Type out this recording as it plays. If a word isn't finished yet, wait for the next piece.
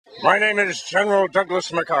My name is General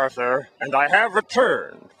Douglas MacArthur, and I have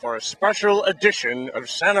returned for a special edition of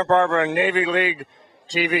Santa Barbara Navy League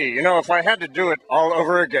TV. You know, if I had to do it all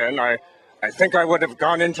over again, I think I would have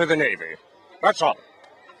gone into the Navy. That's all.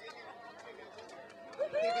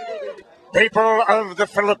 People of the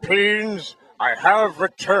Philippines, I have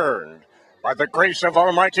returned. By the grace of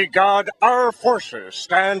Almighty God, our forces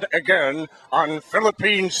stand again on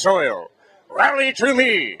Philippine soil. Rally to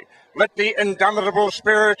me! Let the indomitable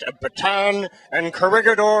spirit of Bataan and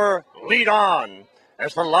Corregidor lead on.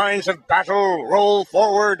 As the lines of battle roll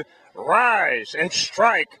forward, rise and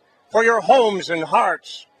strike for your homes and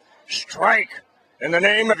hearts. Strike in the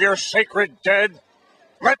name of your sacred dead.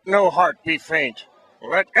 Let no heart be faint.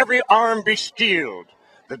 Let every arm be steeled.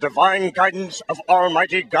 The divine guidance of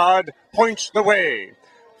Almighty God points the way.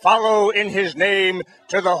 Follow in his name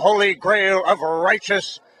to the holy grail of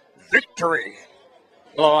righteous victory.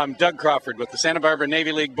 Hello, I'm Doug Crawford with the Santa Barbara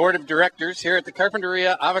Navy League Board of Directors here at the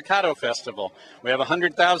Carpinteria Avocado Festival. We have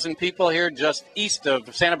 100,000 people here just east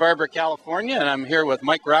of Santa Barbara, California, and I'm here with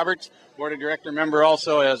Mike Roberts, Board of Director member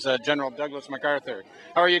also as General Douglas MacArthur.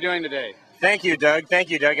 How are you doing today? Thank you, Doug. Thank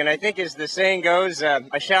you, Doug. And I think as the saying goes,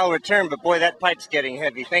 I shall return, but boy, that pipe's getting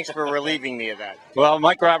heavy. Thanks for relieving me of that. Well,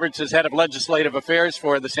 Mike Roberts is head of legislative affairs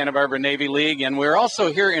for the Santa Barbara Navy League, and we're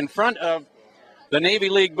also here in front of the Navy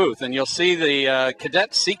League booth, and you'll see the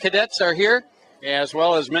Sea Cadets are here, as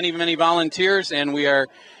well as many, many volunteers, and we are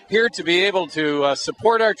here to be able to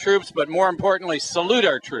support our troops, but more importantly, salute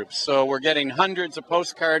our troops. So we're getting hundreds of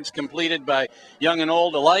postcards completed by young and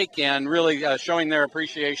old alike, and really showing their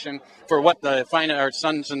appreciation for what our finest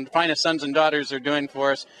sons and daughters are doing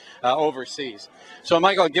for us overseas. So,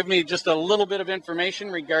 Michael, give me just a little bit of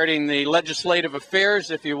information regarding the legislative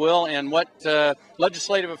affairs, if you will, and what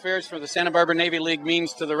legislative affairs for the Santa Barbara Navy League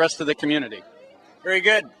means to the rest of the community. Very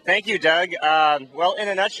good. Thank you, Doug. Well, in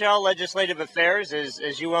a nutshell, legislative affairs,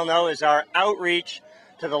 as you well know, is our outreach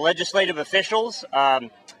to the legislative officials.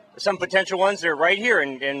 Some potential ones are right here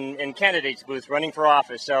in candidates' booth running for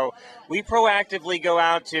office. So we proactively go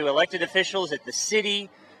out to elected officials at the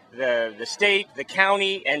city, the state, the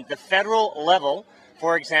county, and the federal level.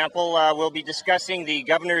 For example, we'll be discussing the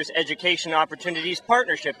Governor's Education Opportunities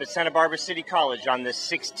Partnership at Santa Barbara City College on the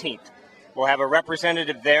 16th. We'll have a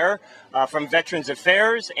representative there from Veterans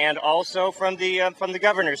Affairs and also from the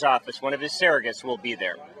Governor's office. One of his surrogates will be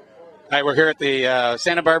there. Hi, we're here at the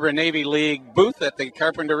Santa Barbara Navy League booth at the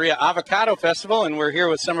Carpinteria Avocado Festival, and we're here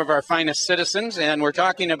with some of our finest citizens, and we're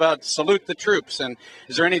talking about salute the troops. And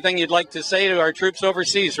is there anything you'd like to say to our troops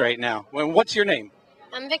overseas right now? Well, what's your name?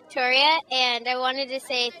 I'm Victoria, and I wanted to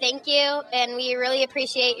say thank you, and we really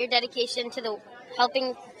appreciate your dedication to the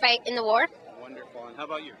helping fight in the war. Wonderful. And how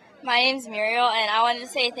about you? My name's Muriel, and I wanted to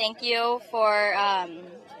say thank you for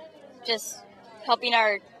just helping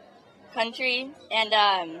our country,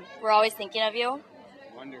 and we're always thinking of you.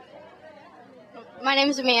 Wonderful. My name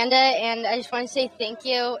is Amanda, and I just want to say thank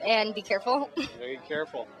you and be careful. Very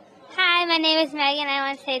careful. Hi, my name is Megan. I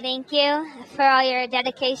want to say thank you for all your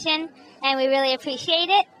dedication, and we really appreciate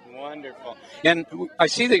it. Wonderful. And I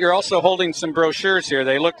see that you're also holding some brochures here.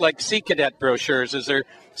 They look like Sea Cadet brochures. Is there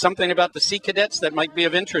something about the Sea Cadets that might be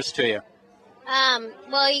of interest to you?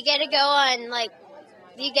 Well, you get to go on,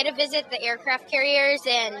 you get to visit the aircraft carriers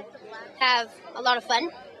and have a lot of fun.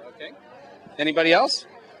 Okay. Anybody else?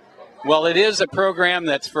 Well, it is a program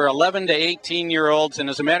that's for 11 to 18-year-olds, and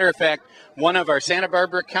as a matter of fact, one of our Santa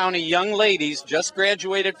Barbara County young ladies just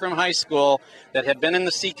graduated from high school that had been in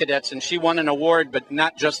the Sea Cadets, and she won an award, but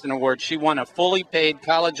not just an award. She won a fully paid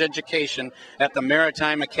college education at the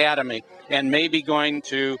Maritime Academy and may be going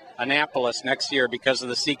to Annapolis next year because of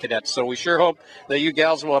the Sea Cadets. So we sure hope that you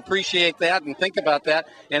gals will appreciate that and think about that.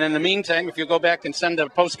 And in the meantime, if you go back and send a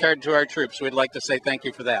postcard to our troops, we'd like to say thank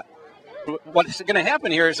you for that. What's going to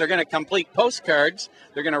happen here is they're going to complete postcards.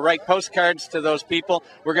 They're going to write postcards to those people.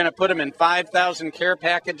 We're going to put them in 5,000 care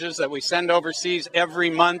packages that we send overseas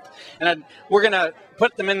every month. And we're going to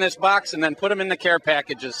put them in this box and then put them in the care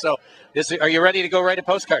packages. So are you ready to go write a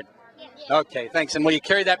postcard? Yeah. Okay, thanks. And will you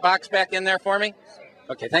carry that box back in there for me?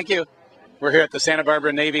 Okay, thank you. We're here at the Santa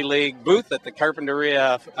Barbara Navy League booth at the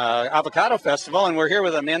Carpinteria Avocado Festival, and we're here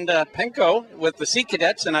with Amanda Penko with the Sea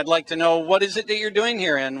Cadets, and I'd like to know what is it that you're doing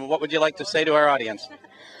here, and what would you like to say to our audience?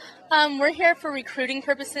 We're here for recruiting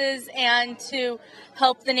purposes and to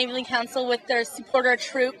help the Navy League Council with their support our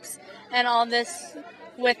troops and all this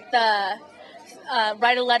with the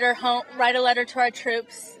write a letter to our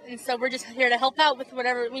troops, and so we're just here to help out with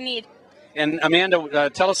whatever we need. And Amanda,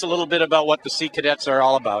 tell us a little bit about what the Sea Cadets are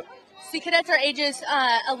all about. Sea Cadets are ages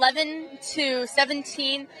 11 to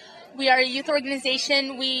 17. We are a youth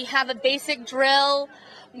organization. We have a basic drill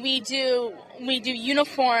We do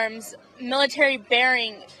uniforms, military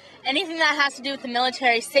bearing, anything that has to do with the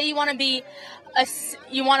military. Say you want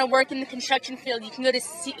to work in the construction field, you can go to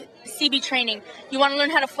CB training. You want to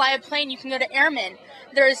learn how to fly a plane, you can go to airmen.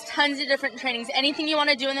 There's tons of different trainings. Anything you want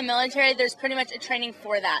to do in the military, there's pretty much a training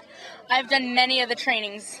for that. I've done many of the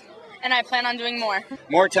trainings, and I plan on doing more.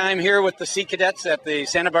 More time here with the Sea Cadets at the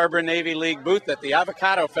Santa Barbara Navy League booth at the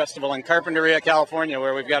Avocado Festival in Carpinteria, California,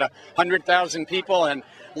 where we've got 100,000 people and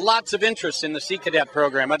lots of interest in the Sea Cadet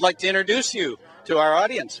program. I'd like to introduce you to our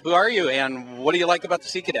audience. Who are you, and what do you like about the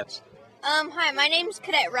Sea Cadets? Hi, my name's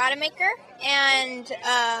Cadet Rademacher, and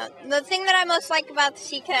the thing that I most like about the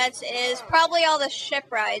Sea Cadets is probably all the ship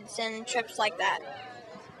rides and trips like that.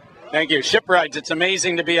 Thank you. Ship rides. It's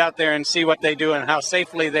amazing to be out there and see what they do and how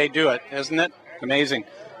safely they do it, isn't it? Amazing.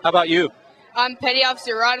 How about you? I'm Petty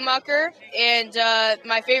Officer Rademacher, and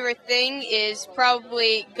my favorite thing is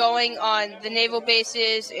probably going on the naval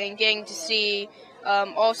bases and getting to see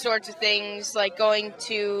all sorts of things, like going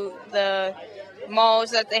to the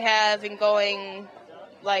malls that they have and going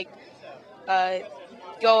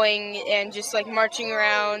and just like marching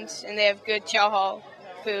around, and they have good chow hall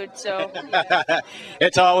food. So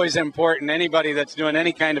it's always important. Anybody that's doing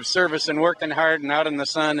any kind of service and working hard and out in the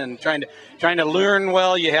sun and trying to learn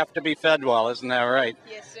well, you have to be fed well, isn't that right?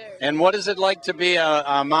 Yes, sir. And what is it like to be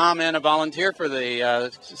a mom and a volunteer for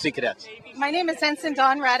the Sea Cadets? My name is Ensign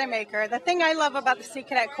Dawn Rademacher. The thing I love about the Sea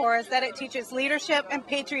Cadet Corps is that it teaches leadership and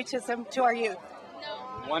patriotism to our youth.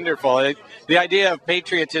 Wonderful. The idea of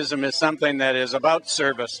patriotism is something that is about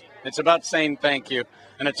service. It's about saying thank you.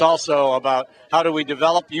 And it's also about how do we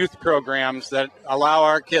develop youth programs that allow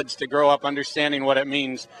our kids to grow up understanding what it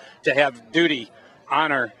means to have duty,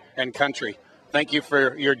 honor, and country. Thank you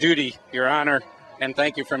for your duty, your honor, and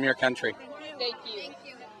thank you from your country. Thank you.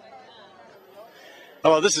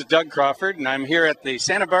 Hello, this is Doug Crawford, and I'm here at the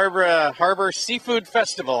Santa Barbara Harbor Seafood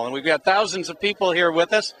Festival, and we've got thousands of people here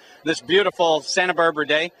with us this beautiful Santa Barbara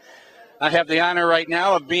day. I have the honor right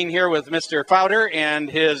now of being here with Mr. Fowder and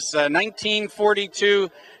his 1942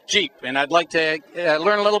 Jeep, and I'd like to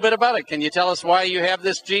learn a little bit about it. Can you tell us why you have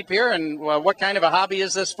this Jeep here, and what kind of a hobby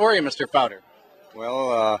is this for you, Mr. Fowder?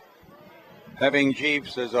 Well, having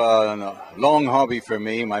Jeeps is a long hobby for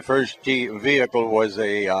me. My first Jeep vehicle was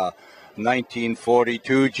a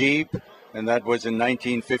 1942 Jeep, and that was in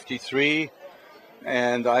 1953.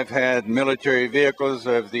 And I've had military vehicles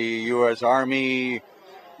of the U.S. Army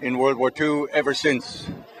in World War II ever since.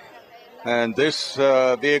 And this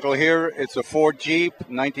vehicle here, it's a Ford Jeep,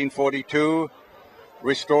 1942,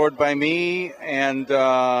 restored by me and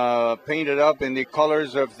painted up in the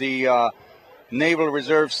colors of the Naval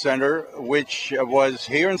Reserve Center, which was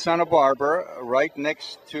here in Santa Barbara, right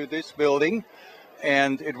next to this building,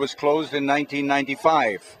 and it was closed in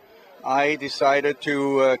 1995. I decided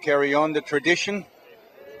to carry on the tradition.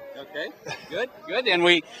 Okay, good. And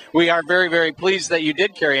we are very, very pleased that you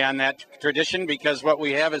did carry on that tradition, because what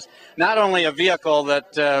we have is not only a vehicle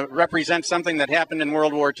that represents something that happened in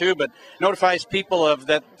World War II, but notifies people of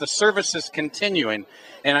that the service is continuing.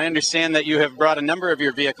 And I understand that you have brought a number of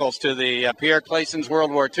your vehicles to the Pierre Claessens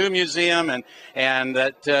World War II Museum, and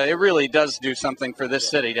that it really does do something for this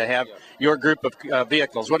city to have your group of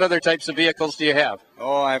vehicles. What other types of vehicles do you have?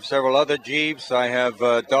 Oh, I have several other Jeeps. I have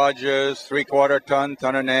Dodges, 3/4 ton,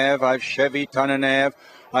 ton and a half. I have Chevy, ton and a half.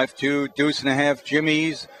 I have 2 deuce-and-a-half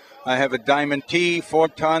Jimmys. I have a Diamond T,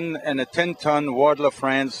 4-ton, and a 10-ton Ward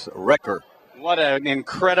LaFrance Wrecker. What an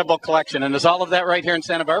incredible collection. And is all of that right here in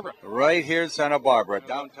Santa Barbara? Right here in Santa Barbara,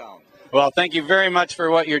 downtown. Well, thank you very much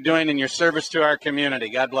for what you're doing in your service to our community.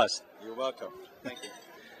 God bless. You're welcome. Thank you.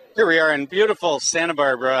 Here we are in beautiful Santa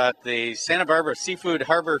Barbara at the Santa Barbara Seafood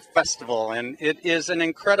Harbor Festival, and it is an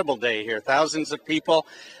incredible day here. Thousands of people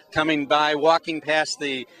coming by, walking past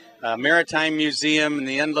the Maritime Museum and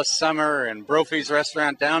the Endless Summer and Brophy's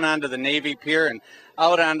Restaurant, down onto the Navy Pier and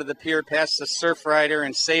out onto the pier past the Surf Rider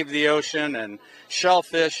and Save the Ocean and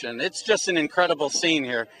Shellfish, and it's just an incredible scene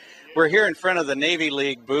here. We're here in front of the Navy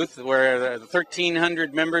League booth, where the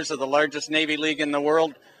 1,300 members of the largest Navy League in the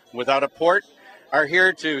world without a port are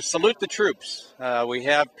here to salute the troops. We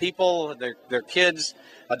have people, their kids,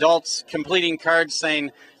 adults completing cards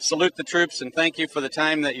saying salute the troops and thank you for the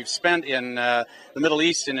time that you've spent in the Middle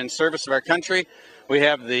East and in service of our country. We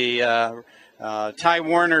have the Ty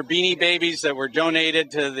Warner Beanie Babies that were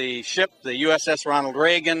donated to the ship, the USS Ronald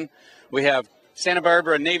Reagan. We have Santa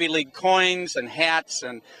Barbara Navy League coins and hats,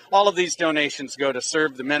 and all of these donations go to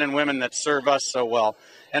serve the men and women that serve us so well.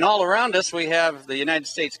 And all around us we have the United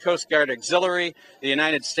States Coast Guard Auxiliary, the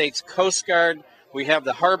United States Coast Guard, we have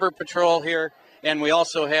the Harbor Patrol here, And we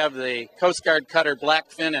also have the Coast Guard cutter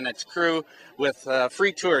Blackfin and its crew with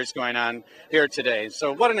free tours going on here today.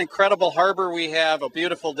 So what an incredible harbor we have, a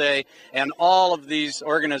beautiful day, and all of these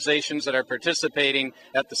organizations that are participating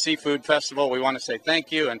at the Seafood Festival. We want to say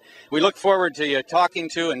thank you, and we look forward to you talking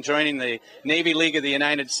to and joining the Navy League of the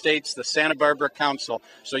United States, the Santa Barbara Council,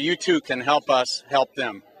 so you too can help us help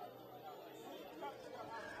them.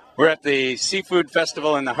 We're at the Seafood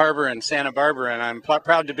Festival in the harbor in Santa Barbara, and I'm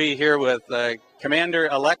proud to be here with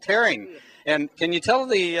Commander-elect Herring. And can you tell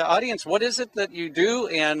the audience what is it that you do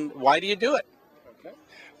and why do you do it? Okay.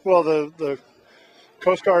 Well, the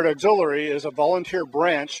Coast Guard Auxiliary is a volunteer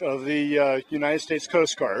branch of the United States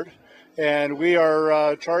Coast Guard, and we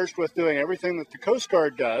are charged with doing everything that the Coast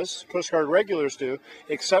Guard does, Coast Guard regulars do,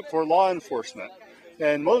 except for law enforcement.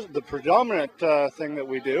 And the predominant thing that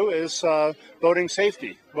we do is boating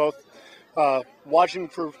safety, both watching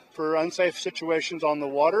for unsafe situations on the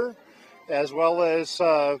water, as well as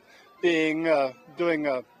doing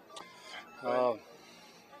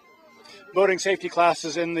boating safety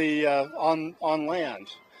classes in the on land.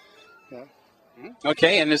 Yeah.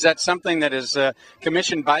 Okay, and is that something that is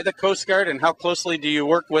commissioned by the Coast Guard, and how closely do you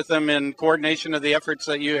work with them in coordination of the efforts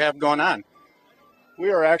that you have going on? We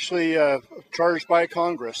are actually charged by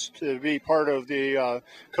Congress to be part of the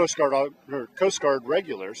Coast Guard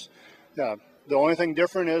regulars. The only thing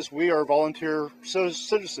different is we are volunteer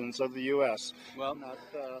citizens of the U.S. Well,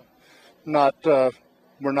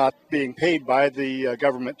 we're not being paid by the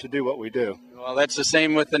government to do what we do. Well, that's the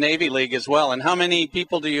same with the Navy League as well. And how many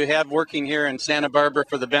people do you have working here in Santa Barbara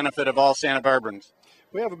for the benefit of all Santa Barbarans?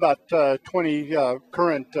 We have about 20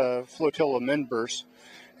 current flotilla members.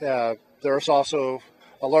 There's also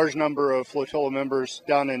a large number of flotilla members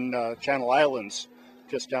down in Channel Islands,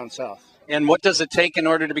 just down south. And what does it take in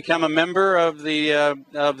order to become a member of the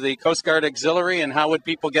Coast Guard Auxiliary, and how would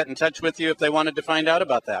people get in touch with you if they wanted to find out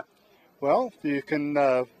about that? Well, you can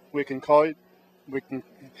we can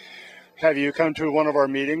have you come to one of our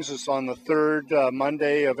meetings. It's on the third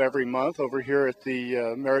Monday of every month over here at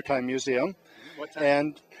the Maritime Museum. What time?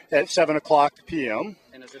 And at 7:00 p.m.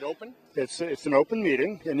 And is it open? It's an open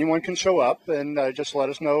meeting. Anyone can show up and just let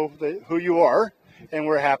us know who you are, and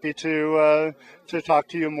we're happy to talk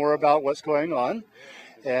to you more about what's going on.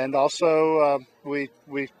 And also,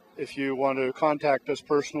 if you want to contact us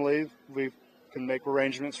personally, we can make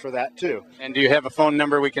arrangements for that too. And do you have a phone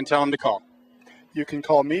number we can tell them to call? You can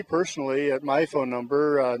call me personally at my phone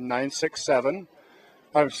number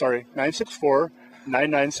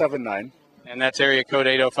 964-9979. And that's area code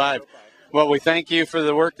 805. Well, we thank you for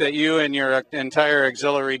the work that you and your entire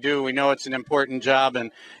auxiliary do. We know it's an important job, and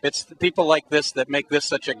it's people like this that make this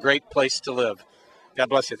such a great place to live. God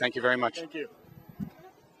bless you. Thank you very much. Thank you.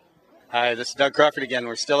 Hi, this is Doug Crawford again.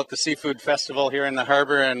 We're still at the Seafood Festival here in the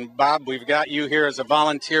harbor, and Bob, we've got you here as a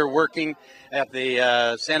volunteer working at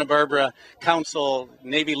the Santa Barbara Council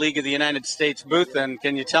Navy League of the United States booth, and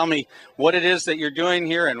can you tell me what it is that you're doing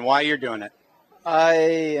here and why you're doing it? I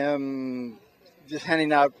am just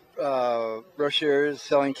handing out brochures,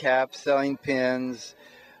 selling caps, selling pins.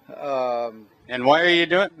 And why are you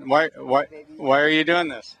doing? Why are you doing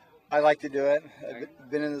this? I like to do it. I've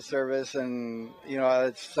been in the service, and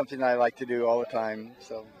it's something I like to do all the time.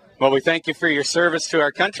 So. Well, we thank you for your service to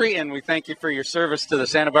our country, and we thank you for your service to the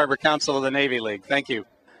Santa Barbara Council of the Navy League. Thank you.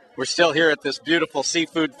 We're still here at this beautiful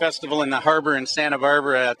Seafood Festival in the harbor in Santa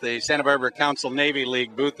Barbara at the Santa Barbara Council Navy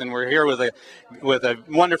League booth, and we're here with a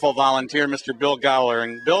wonderful volunteer, Mr. Bill Gowler.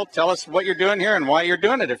 And Bill, tell us what you're doing here and why you're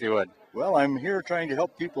doing it, if you would. Well, I'm here trying to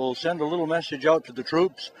help people send a little message out to the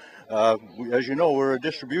troops. As you know, we're a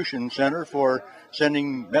distribution center for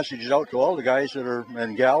sending messages out to all the guys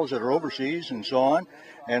and gals that are overseas and so on.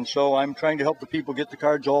 And so I'm trying to help the people get the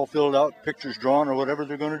cards all filled out, pictures drawn, or whatever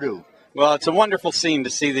they're going to do. Well, it's a wonderful scene to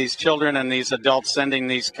see these children and these adults sending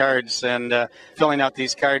these cards and filling out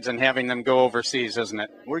these cards and having them go overseas, isn't it?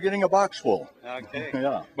 We're getting a box full. Okay.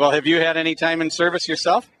 Yeah. Well, have you had any time in service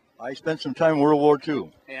yourself? I spent some time in World War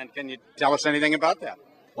II. And can you tell us anything about that?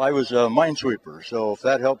 Well, I was a minesweeper, so if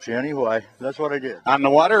that helps you any, that's what I did. On the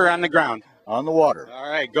water or on the ground? On the water. All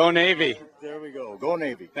right. Go Navy. There we go. Go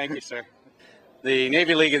Navy. Thank you, sir. The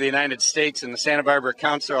Navy League of the United States and the Santa Barbara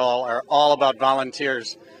Council are all about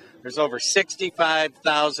volunteers. There's over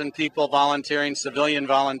 65,000 people volunteering, civilian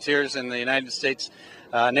volunteers in the United States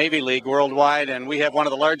Navy League worldwide, and we have one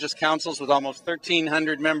of the largest councils with almost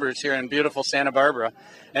 1,300 members here in beautiful Santa Barbara.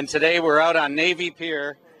 And today we're out on Navy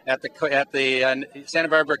Pier at the Santa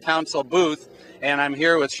Barbara Council booth, and I'm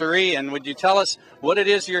here with Cherie. And would you tell us what it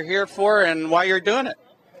is you're here for and why you're doing it?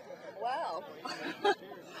 Wow.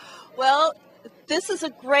 Well, this is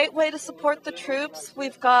a great way to support the troops.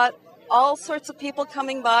 We've got all sorts of people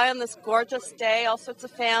coming by on this gorgeous day, all sorts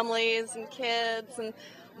of families and kids and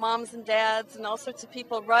moms and dads and all sorts of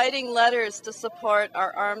people writing letters to support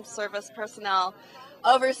our armed service personnel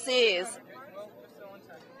overseas.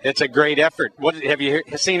 It's a great effort. What have you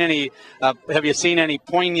seen any? Have you seen any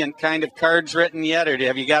poignant kind of cards written yet, or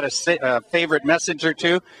have you got a favorite message or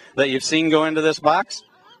two that you've seen go into this box?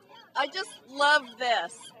 I just love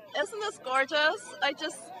this. Isn't this gorgeous? I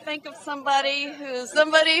just think of somebody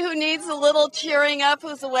who needs a little cheering up,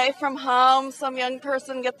 who's away from home. Some young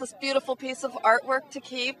person get this beautiful piece of artwork to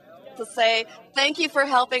keep, to say thank you for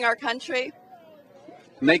helping our country.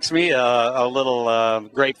 Makes me a little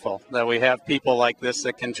grateful that we have people like this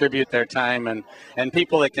that contribute their time and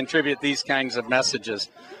people that contribute these kinds of messages.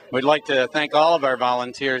 We'd like to thank all of our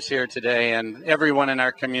volunteers here today and everyone in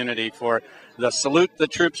our community for the Salute the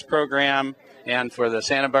Troops program and for the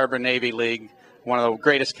Santa Barbara Navy League, one of the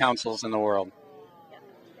greatest councils in the world.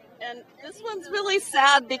 And this one's really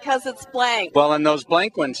sad because it's blank. Well, in those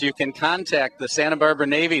blank ones, you can contact the Santa Barbara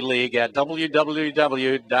Navy League at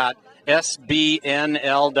www.sbnl.org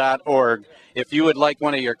if you would like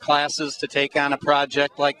one of your classes to take on a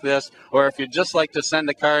project like this, or if you'd just like to send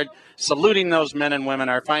a card saluting those men and women,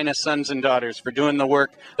 our finest sons and daughters, for doing the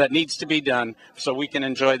work that needs to be done so we can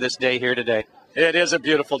enjoy this day here today. It is a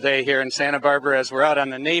beautiful day here in Santa Barbara as we're out on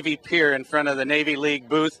the Navy Pier in front of the Navy League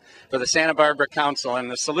booth for the Santa Barbara Council and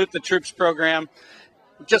the Salute the Troops program.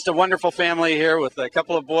 Just a wonderful family here with a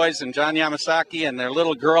couple of boys and John Yamasaki and their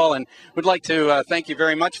little girl, and we'd like to thank you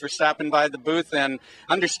very much for stopping by the booth and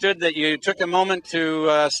understood that you took a moment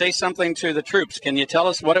to say something to the troops. Can you tell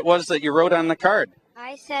us what it was that you wrote on the card?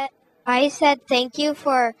 I said thank you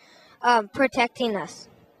for protecting us.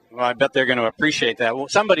 Well, I bet they're going to appreciate that. Well,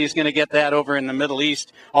 somebody's going to get that over in the Middle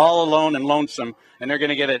East, all alone and lonesome, and they're going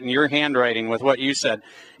to get it in your handwriting with what you said.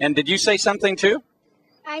 And did you say something too?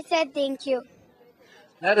 I said thank you.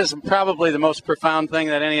 That is probably the most profound thing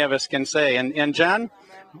that any of us can say. And John,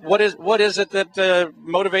 what is it that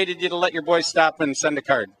motivated you to let your boys stop and send a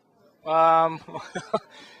card?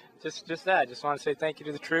 Just that. Just want to say thank you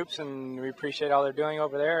to the troops, and we appreciate all they're doing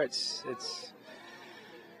over there. It's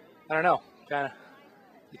I don't know, kind of.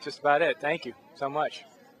 It's just about it. Thank you so much.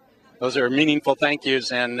 Those are meaningful thank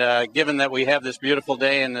yous, and given that we have this beautiful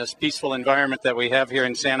day and this peaceful environment that we have here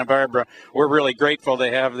in Santa Barbara, we're really grateful to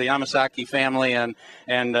have the Yamasaki family and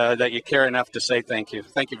that you care enough to say thank you.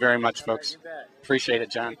 Thank you very much, folks. Appreciate it,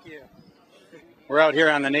 John. Thank you. We're out here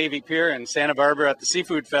on the Navy Pier in Santa Barbara at the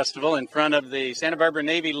Seafood Festival in front of the Santa Barbara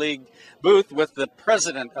Navy League booth with the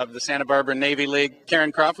president of the Santa Barbara Navy League,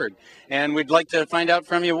 Karen Crawford. And we'd like to find out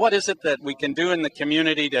from you, what is it that we can do in the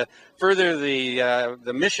community to further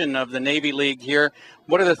the mission of the Navy League here?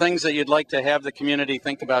 What are the things that you'd like to have the community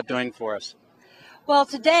think about doing for us? Well,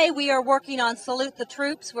 today we are working on Salute the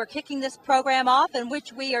Troops. We're kicking this program off in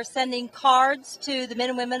which we are sending cards to the men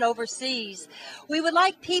and women overseas. We would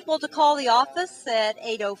like people to call the office at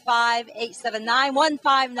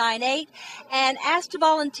 805-879-1598 and ask to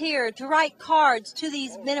volunteer to write cards to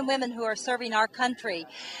these men and women who are serving our country,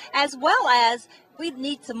 as well as we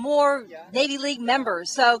need some more Navy League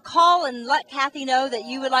members. So call and let Kathy know that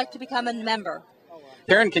you would like to become a member.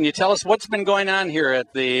 Karen, can you tell us what's been going on here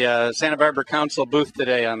at the Santa Barbara Council booth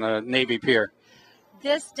today on the Navy Pier?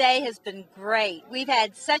 This day has been great. We've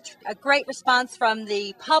had such a great response from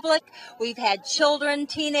the public. We've had children,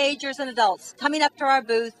 teenagers, and adults coming up to our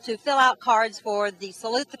booth to fill out cards for the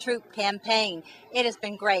Salute the Troop campaign. It has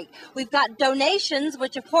been great. We've got donations,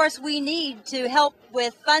 which of course we need to help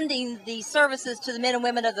with funding the services to the men and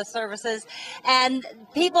women of the services. And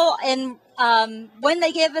people when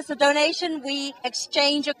they give us a donation, we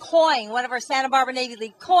exchange a coin, one of our Santa Barbara Navy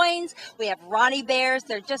League coins. We have Ronnie Bears.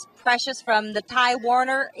 They're just precious, from the Ty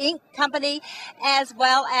Warner Ink Company, as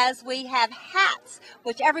well as we have hats,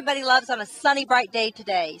 which everybody loves on a sunny, bright day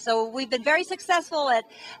today. So we've been very successful at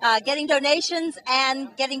getting donations and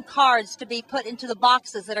getting cards to be put into the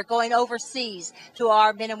boxes that are going overseas to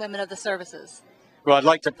our men and women of the services. Well, I'd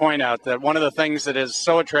like to point out that one of the things that is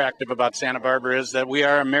so attractive about Santa Barbara is that we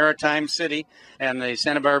are a maritime city, and the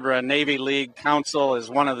Santa Barbara Navy League Council is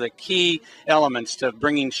one of the key elements to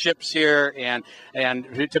bringing ships here and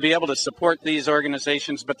to be able to support these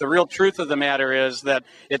organizations. But the real truth of the matter is that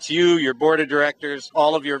it's you, your board of directors,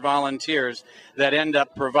 all of your volunteers that end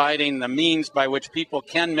up providing the means by which people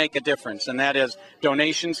can make a difference, and that is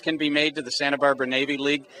donations can be made to the Santa Barbara Navy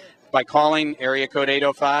League by calling area code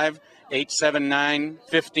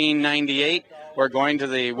 805-879-1598, or going to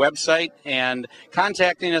the website and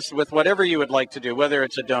contacting us with whatever you would like to do, whether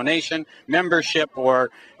it's a donation, membership, or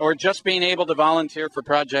just being able to volunteer for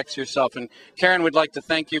projects yourself. And Karen would like to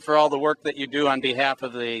thank you for all the work that you do on behalf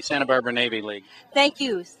of the Santa Barbara Navy League. Thank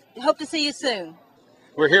you. Hope to see you soon.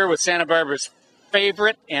 We're here with Santa Barbara's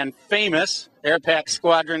favorite and famous Airpac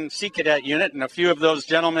Squadron Sea Cadet unit, and a few of those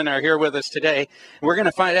gentlemen are here with us today. We're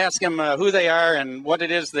going to ask them who they are and what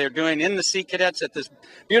it is they're doing in the Sea Cadets at this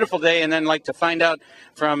beautiful day, and then like to find out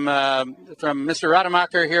from Mr.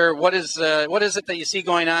 Rademacher here, what is it that you see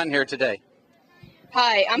going on here today?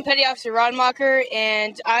 Hi, I'm Petty Officer Rademacher,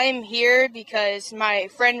 and I'm here because my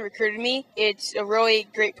friend recruited me. It's a really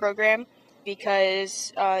great program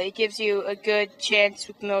because it gives you a good chance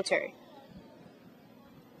with the military.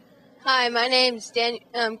 Hi, my name's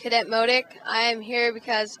Cadet Modic. I am here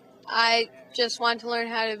because I just want to learn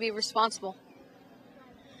how to be responsible.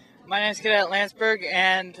 My name's Cadet Landsberg,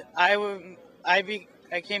 and I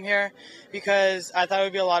came here because I thought it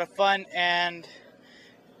would be a lot of fun, and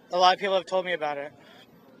a lot of people have told me about it.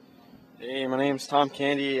 Hey, my name's Tom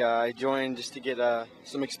Candy. I joined just to get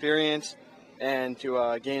some experience and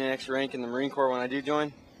to gain an extra rank in the Marine Corps when I do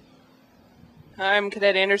join. I'm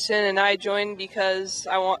Cadet Anderson, and I joined because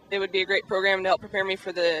it would be a great program to help prepare me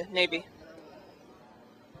for the Navy.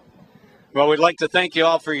 Well, we'd like to thank you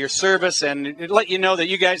all for your service and let you know that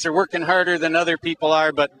you guys are working harder than other people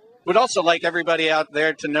are, but would also like everybody out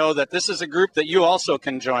there to know that this is a group that you also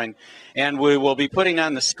can join. And we will be putting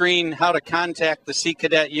on the screen how to contact the Sea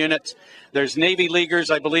Cadet units. There's Navy Leaguers,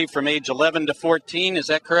 I believe, from age 11 to 14, is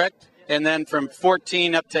that correct? And then from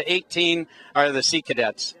 14 up to 18 are the Sea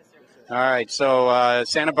Cadets. All right, so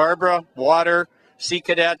Santa Barbara, water, Sea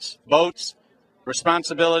Cadets, boats,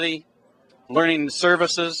 responsibility, learning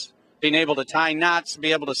services, being able to tie knots,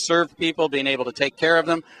 be able to serve people, being able to take care of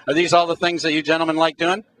them. Are these all the things that you gentlemen like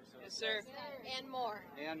doing? Yes, sir. And more.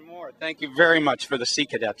 And more. Thank you very much for the Sea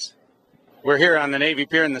Cadets. We're here on the Navy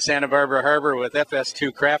Pier in the Santa Barbara Harbor with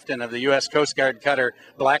FS2 Crafton of the U.S. Coast Guard cutter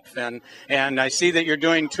Blackfin. And I see that you're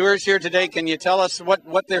doing tours here today. Can you tell us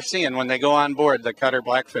what they're seeing when they go on board the cutter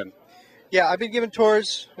Blackfin? Yeah, I've been giving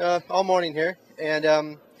tours all morning here,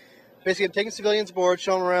 and basically I'm taking civilians aboard,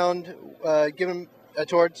 showing them around, giving them a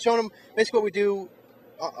tour, showing them basically what we do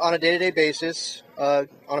on a day-to-day basis, on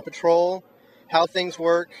a patrol, how things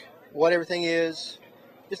work, what everything is,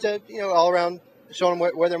 just all around showing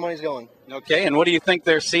them where their money's going. Okay, and what do you think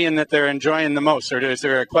they're seeing that they're enjoying the most, or is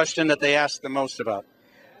there a question that they ask the most about?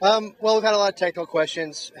 Well, we've had a lot of technical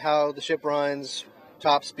questions, how the ship runs,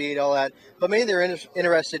 top speed, all that, but mainly they're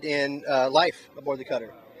interested in life aboard the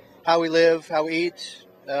cutter, how we live, how we eat,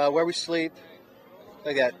 where we sleep,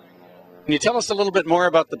 like that. Can you tell us a little bit more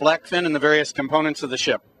about the Blackfin and the various components of the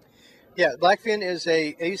ship? Yeah, Blackfin is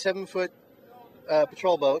a 87-foot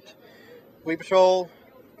patrol boat. We patrol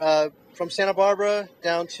from Santa Barbara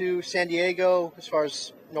down to San Diego, as far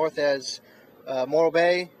as north as Morro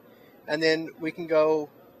Bay, and then we can go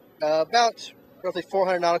about roughly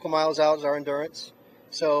 400 nautical miles out is our endurance.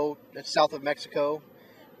 So it's south of Mexico.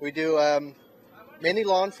 We do mainly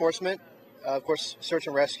law enforcement, of course, search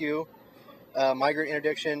and rescue, migrant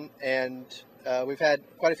interdiction, and we've had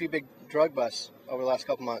quite a few big drug busts over the last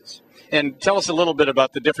couple months. And tell us a little bit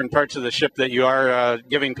about the different parts of the ship that you are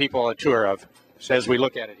giving people a tour of, as we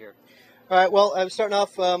look at it here. All right, well, I'm starting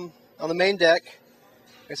off on the main deck.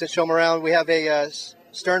 Like I said, show them around. We have a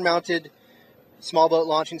stern-mounted small boat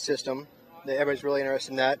launching system. Everybody's really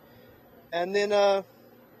interested in that. And then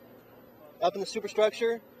up in the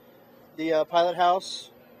superstructure, the pilot house,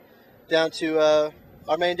 down to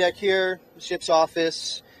our main deck here, the ship's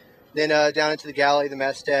office, then down into the galley, the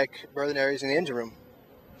mess deck, berthing areas, and the engine room.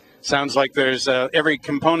 Sounds like there's every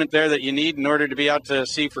component there that you need in order to be out to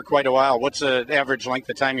sea for quite a while. What's the average length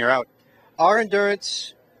of time you're out? Our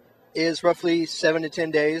endurance is roughly 7 to 10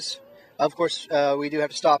 days. Of course, we do have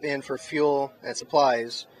to stop in for fuel and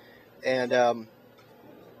supplies. And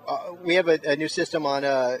we have a new system on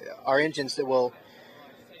our engines that will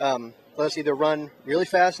let us either run really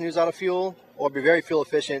fast and use out of fuel, or be very fuel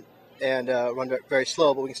efficient and run very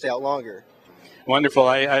slow, but we can stay out longer. Wonderful.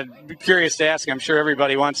 I'd be curious to ask. I'm sure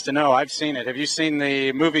everybody wants to know. I've seen it. Have you seen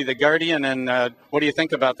the movie The Guardian, and what do you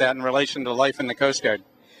think about that in relation to life in the Coast Guard?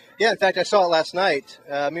 Yeah, in fact, I saw it last night.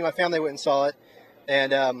 Me and my family went and saw it,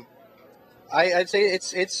 and I'd say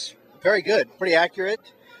it's very good, pretty accurate.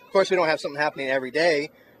 Of course, we don't have something happening every day,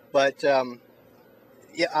 but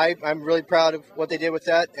yeah, I'm really proud of what they did with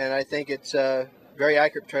that, and I think it's a very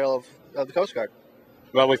accurate portrayal of the Coast Guard.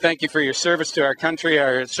 Well, we thank you for your service to our country,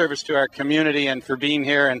 our service to our community, and for being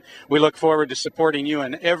here, and we look forward to supporting you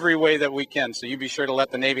in every way that we can. So you be sure to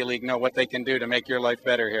let the Navy League know what they can do to make your life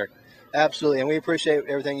better here. Absolutely, and we appreciate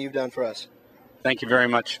everything you've done for us. Thank you very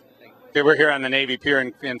much. Okay, we're here on the Navy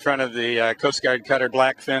Pier in front of the Coast Guard cutter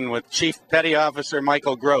Blackfin with Chief Petty Officer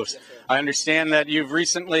Michael Gross. I understand that you've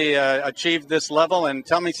recently achieved this level, and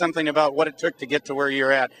tell me something about what it took to get to where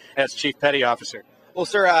you're at as Chief Petty Officer. Well,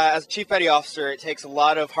 sir, as a Chief Petty Officer, it takes a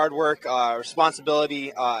lot of hard work,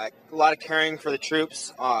 responsibility, a lot of caring for the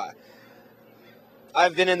troops.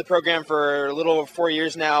 I've been in the program for a little over 4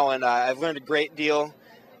 years now, and I've learned a great deal,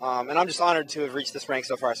 and I'm just honored to have reached this rank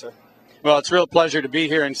so far, sir. Well, it's a real pleasure to be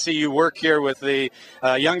here and see you work here with the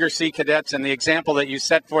younger Sea Cadets, and the example that you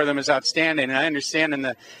set for them is outstanding. And I understand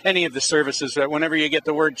in any of the services that whenever you get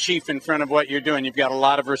the word chief in front of what you're doing, you've got a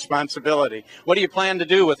lot of responsibility. What do you plan to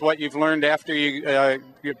do with what you've learned after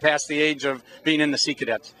you pass the age of being in the Sea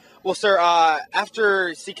Cadets? Well, sir,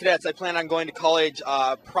 after Sea Cadets, I plan on going to college,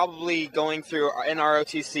 probably going through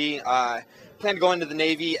NROTC. Plan to go into the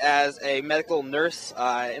Navy as a medical nurse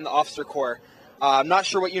in the officer corps. I'm not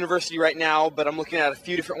sure what university right now, but I'm looking at a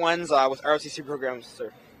few different ones with ROTC programs,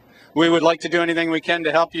 sir. We would like to do anything we can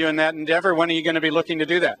to help you in that endeavor. When are you going to be looking to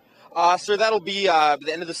do that? Sir, that'll be the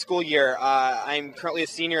end of the school year. I'm currently a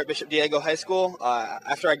senior at Bishop Diego High School.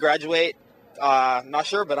 After I graduate, not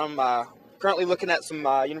sure, but I'm currently looking at some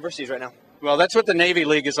universities right now. Well, that's what the Navy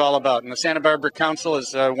League is all about. And the Santa Barbara Council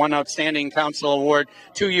has won Outstanding Council Award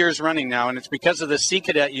 2 years running now, and it's because of the Sea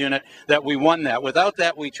Cadet unit that we won that. Without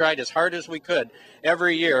that, we tried as hard as we could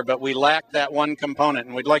every year, but we lacked that one component.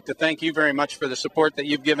 And we'd like to thank you very much for the support that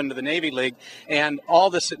you've given to the Navy League and all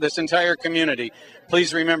this entire community.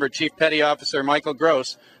 Please remember Chief Petty Officer Michael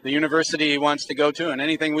Gross, the university he wants to go to, and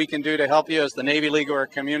anything we can do to help you as the Navy League or our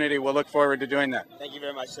community, we'll look forward to doing that. Thank you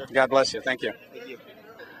very much, sir. God bless you. Thank you. Thank you.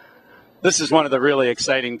 This is one of the really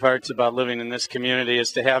exciting parts about living in this community,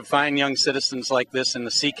 is to have fine young citizens like this and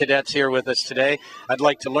the Sea Cadets here with us today. I'd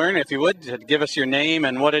like to learn, if you would, to give us your name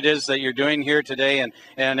and what it is that you're doing here today,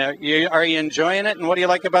 and are you enjoying it, and what do you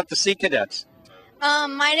like about the Sea Cadets?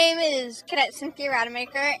 My name is Cadet Cynthia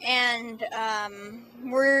Rademacher, and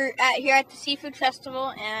we're here at the Seafood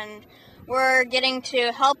Festival, and we're getting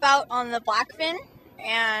to help out on the Blackfin,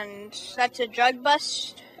 and that's a drug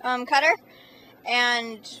bust cutter,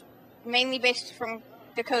 and mainly based from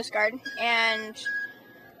the Coast Guard, and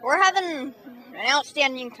we're having an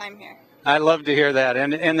outstanding time here. I love to hear that,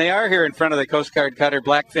 and they are here in front of the Coast Guard cutter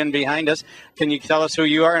Blackfin behind us. Can you tell us who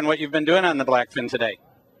you are and what you've been doing on the Blackfin today?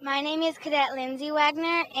 My name is Cadet Lindsay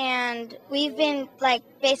Wagner, and we've been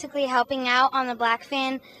basically helping out on the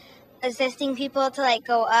Blackfin, assisting people to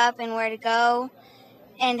go up and where to go,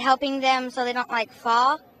 and helping them so they don't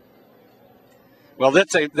fall. Well,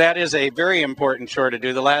 that is a very important chore to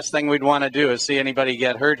do. The last thing we'd want to do is see anybody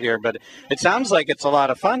get hurt here, but it sounds like it's a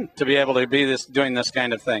lot of fun to be able to be doing this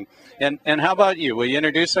kind of thing. And how about you? Will you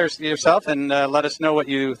introduce yourself and let us know what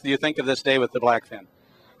you think of this day with the Blackfin?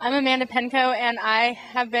 I'm Amanda Penco, and I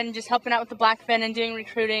have been just helping out with the Blackfin and doing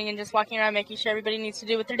recruiting and just walking around making sure everybody needs to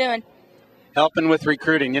do what they're doing. Helping with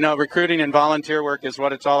recruiting. You know, recruiting and volunteer work is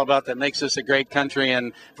what it's all about. That makes us a great country,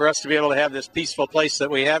 and for us to be able to have this peaceful place that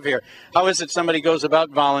we have here. How is it somebody goes about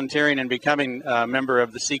volunteering and becoming a member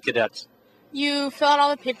of the Sea Cadets? You fill out all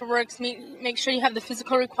the paperwork, make sure you have the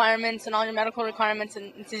physical requirements and all your medical requirements,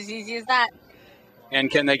 and it's as easy as that.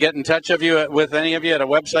 And can they get in touch with any of you at a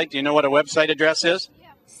website? Do you know what a website address is?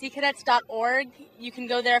 SeaCadets.org. You can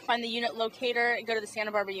go there, find the unit locator, and go to the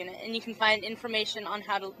Santa Barbara unit, and you can find information on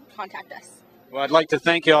how to contact us. Well, I'd like to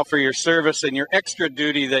thank you all for your service and your extra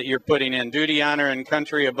duty that you're putting in. Duty, honor, and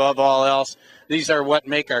country above all else. These are what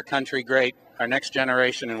make our country great, our next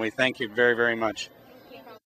generation, and we thank you very, very much.